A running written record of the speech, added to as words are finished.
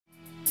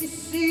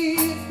This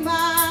is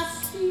my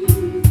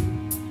seed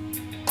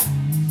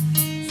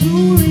to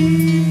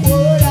reap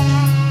what I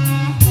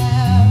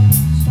have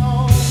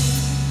sown.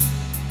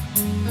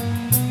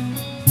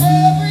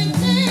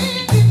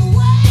 Everything is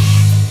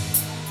working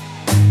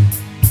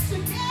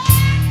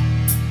together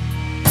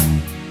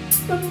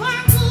for my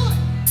good.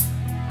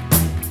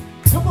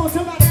 Come on,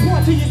 somebody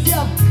point to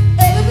yourself.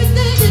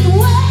 Everything is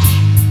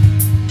working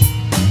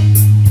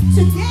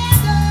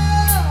together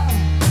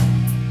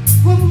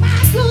for my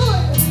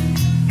good.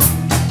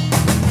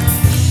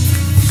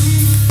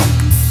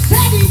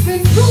 Said he's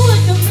been good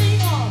to me.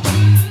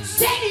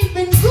 Said he's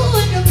been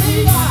good to me.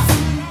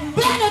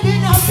 Better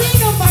than I've been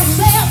to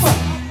myself.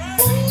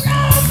 Food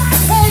on my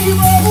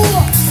table.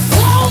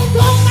 Clothes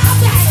on my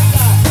back.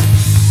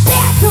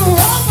 Shelter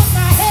over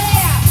my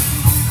head.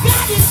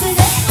 God has been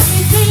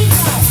everything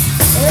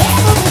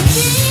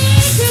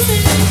to me.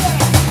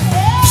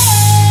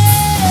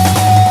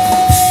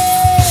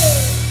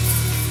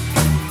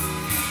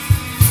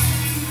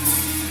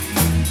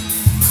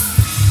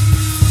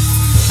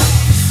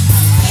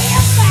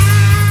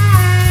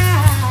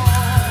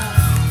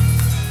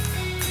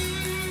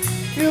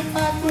 If I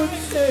could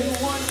say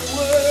one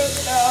word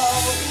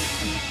out,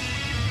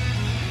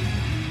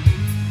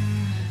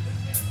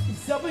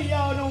 some of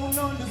y'all don't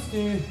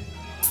understand,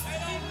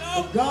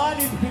 but God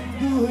has been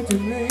good to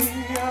me,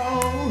 yo.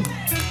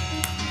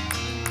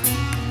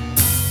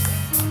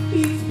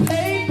 He's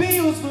paid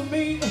bills for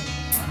me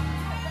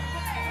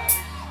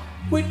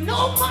with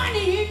no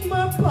money in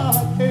my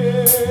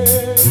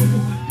pocket.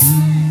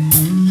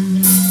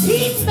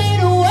 He's made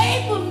a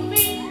way for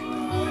me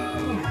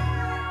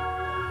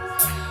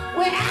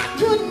when I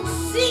couldn't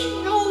see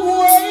no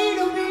way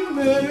to be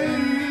made.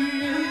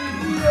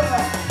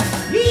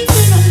 He's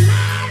been a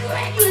mind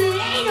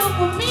regulator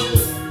for me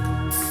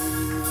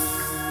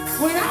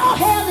when all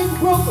hell is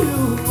broke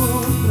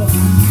loose.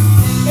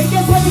 And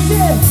guess what he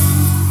said?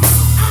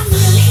 I'm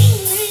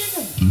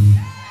leaning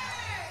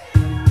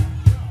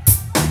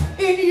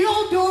in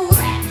your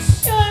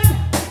direction.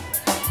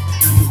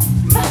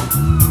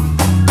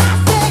 I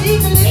said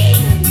he's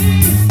leading.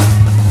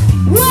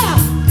 Well,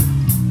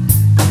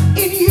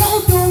 in your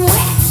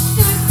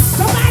direction.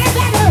 Somebody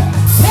better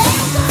tell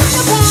God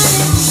about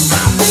it.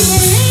 I'm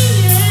leaning.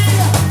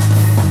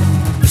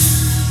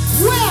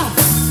 Well,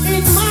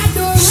 in my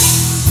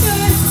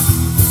direction.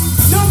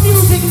 No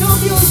music, no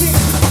music.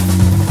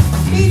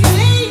 He's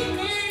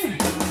leaning.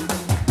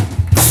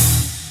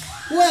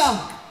 Well,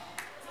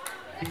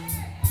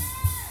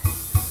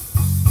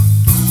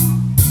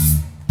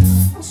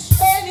 I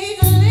said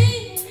he's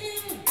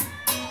leaning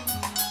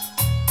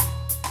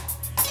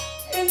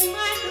in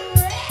my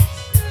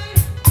direction.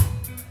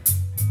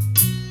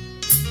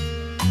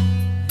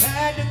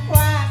 Had to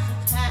cry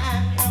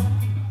sometimes,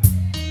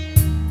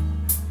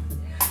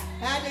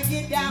 had to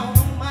get down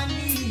on my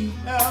knees.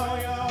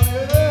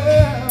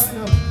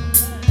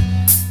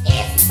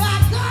 It's by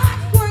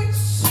God's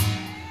grace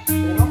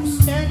that I'm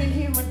standing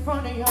here in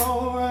front of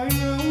y'all right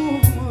now.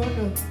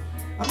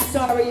 I'm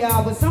sorry,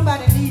 y'all, but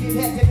somebody needed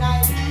that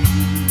tonight.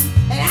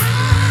 And I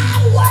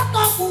work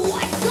off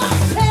what God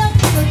tells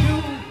me to do.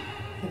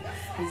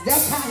 'Cause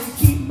that's how he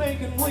keep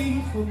making way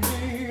for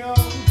me,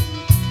 y'all.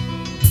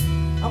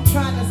 I'm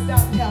trying to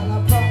stop, y'all, I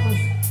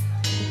promise.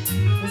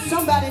 But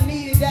somebody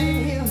needed that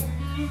in here.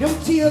 Them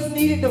tears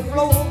needed to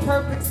flow on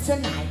purpose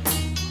tonight.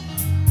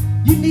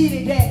 You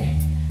needed that.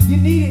 You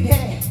needed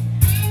that.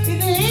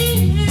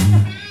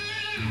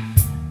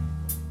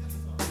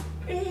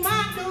 In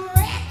my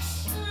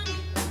direction.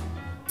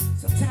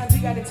 Sometimes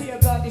you gotta tell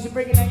God that you're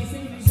breaking down your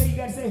sin. You say, you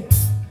gotta say,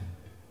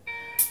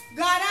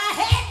 God, I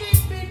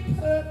haven't been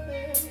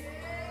perfect,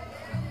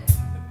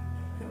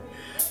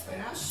 but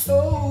I've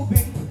so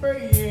been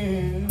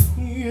praying.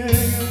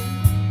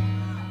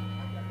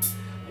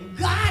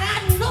 God,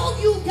 I know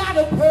you got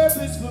a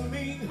purpose for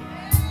me,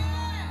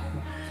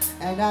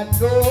 and I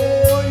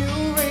know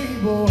you're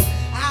able.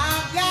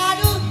 I got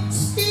a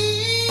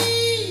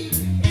seed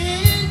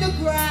in the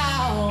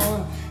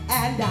ground,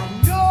 and I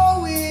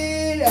know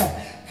it,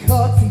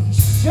 'cause he's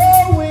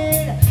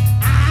showing.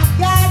 I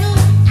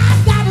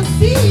got a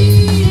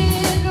seed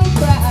in the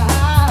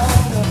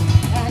ground,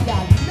 and I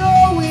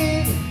know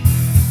it,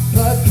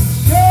 'cause he's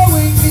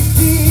showing. This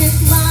is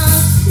my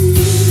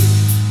seed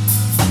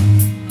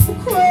for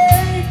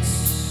grace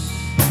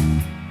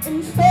and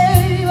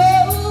favor.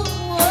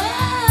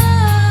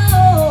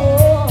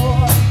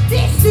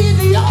 This is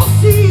your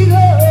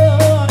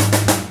season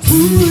to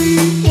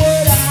reap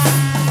what I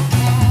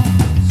have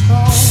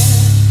sown.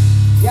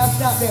 Y'all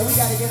stop there. We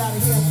gotta get out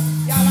of here.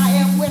 Y'all, I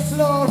am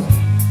Westlow,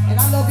 and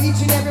I love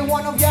each and every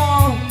one of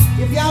y'all.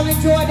 If y'all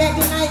enjoyed that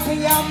tonight,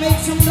 can y'all make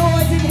some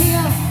noise in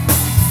here?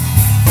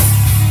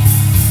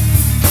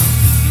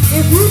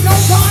 If you know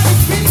God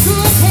has been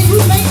good, can you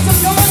make some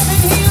noise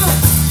in here?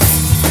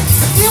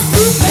 If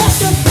you felt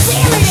the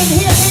Spirit in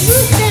here, can you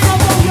stand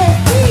up on your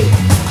feet?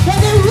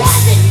 'Cause it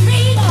wasn't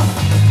me,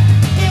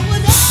 it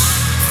was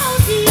all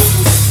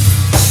Jesus.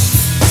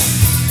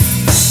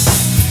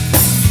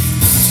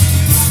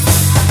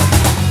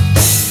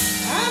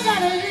 I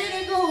gotta let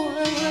it go.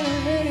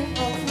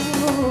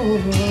 I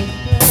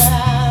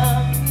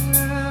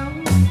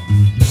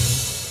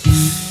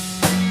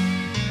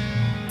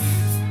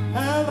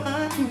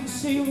could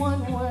say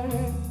one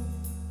word,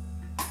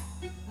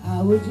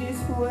 I would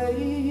just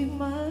wave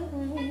my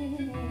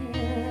hand.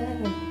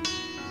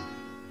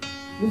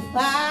 If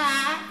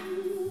I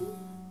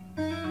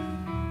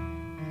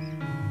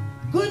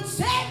could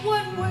say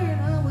one word,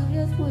 I would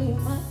just wave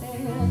my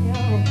hand, yo.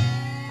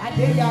 I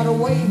dare y'all to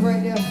wave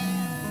right there.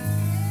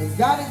 Cause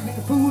God has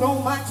been food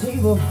on my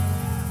table.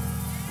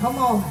 Come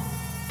on.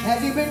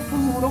 Has he been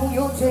food on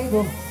your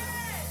table?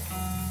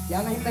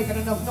 Y'all ain't making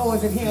enough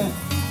noise in here.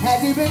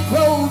 Has he been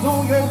clothes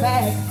on your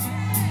back?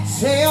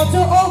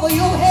 Shelter over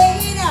your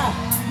head?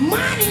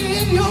 Money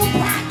in your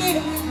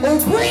pocket? A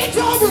bridge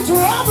over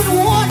troubled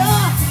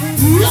water?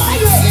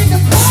 Lawyer in the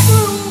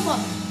courtroom?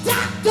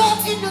 Doctor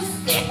in the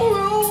sick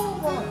room?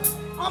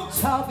 I'm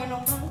talking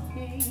on my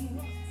feet.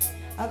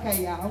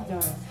 Okay, y'all, I'm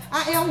done.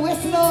 I am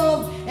with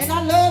love, and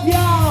I love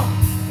y'all.